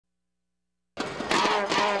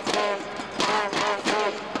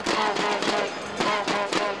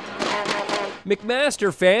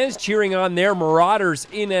McMaster fans cheering on their Marauders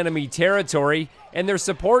in enemy territory, and their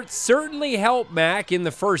support certainly helped Mac in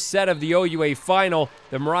the first set of the OUA final.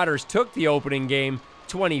 The Marauders took the opening game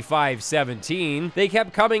 25-17. They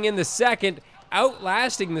kept coming in the second,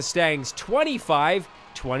 outlasting the Stangs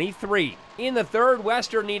 25-23. In the third,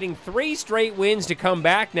 Western needing 3 straight wins to come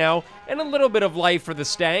back now, and a little bit of life for the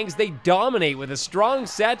Stangs. They dominate with a strong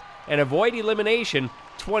set and avoid elimination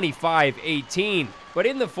 25-18. But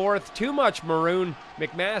in the fourth, too much maroon.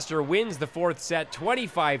 McMaster wins the fourth set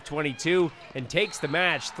 25-22 and takes the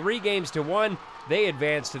match 3-1. They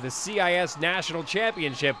advance to the CIS National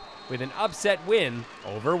Championship with an upset win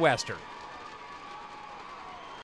over Western.